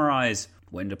to summarize,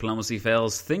 When Diplomacy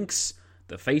Fails Thinks,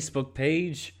 the Facebook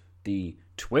page, the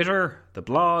Twitter, the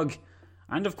blog,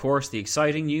 and of course the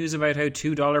exciting news about how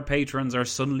 $2 patrons are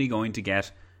suddenly going to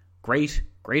get great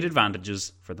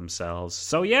advantages for themselves.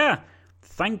 So yeah,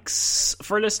 thanks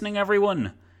for listening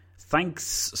everyone.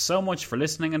 Thanks so much for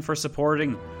listening and for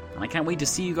supporting. And I can't wait to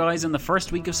see you guys in the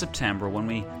first week of September when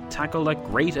we tackle that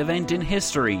great event in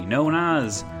history known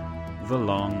as the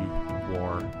Long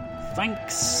War.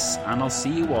 Thanks, and I'll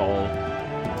see you all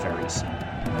very soon.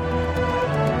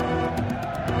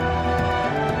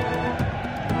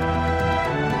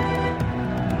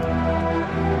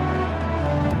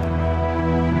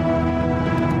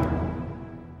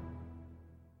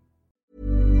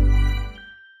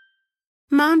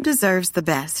 Mom deserves the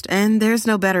best, and there's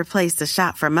no better place to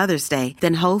shop for Mother's Day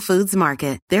than Whole Foods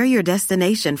Market. They're your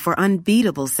destination for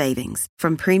unbeatable savings,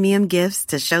 from premium gifts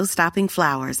to show-stopping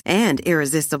flowers and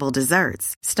irresistible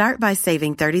desserts. Start by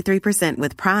saving 33%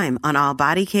 with Prime on all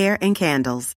body care and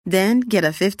candles. Then get a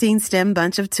 15-stem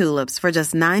bunch of tulips for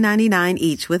just $9.99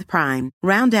 each with Prime.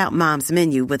 Round out Mom's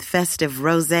menu with festive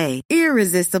rosé,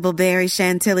 irresistible berry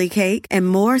chantilly cake, and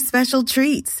more special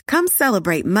treats. Come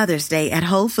celebrate Mother's Day at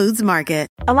Whole Foods Market.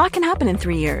 A lot can happen in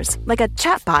 3 years, like a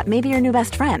chatbot may be your new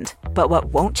best friend. But what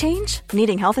won't change?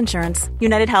 Needing health insurance.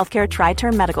 United Healthcare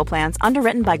Tri-Term Medical Plans,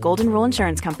 underwritten by Golden Rule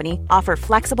Insurance Company, offer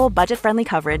flexible, budget-friendly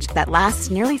coverage that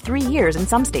lasts nearly 3 years in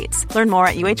some states. Learn more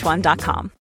at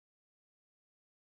uh1.com.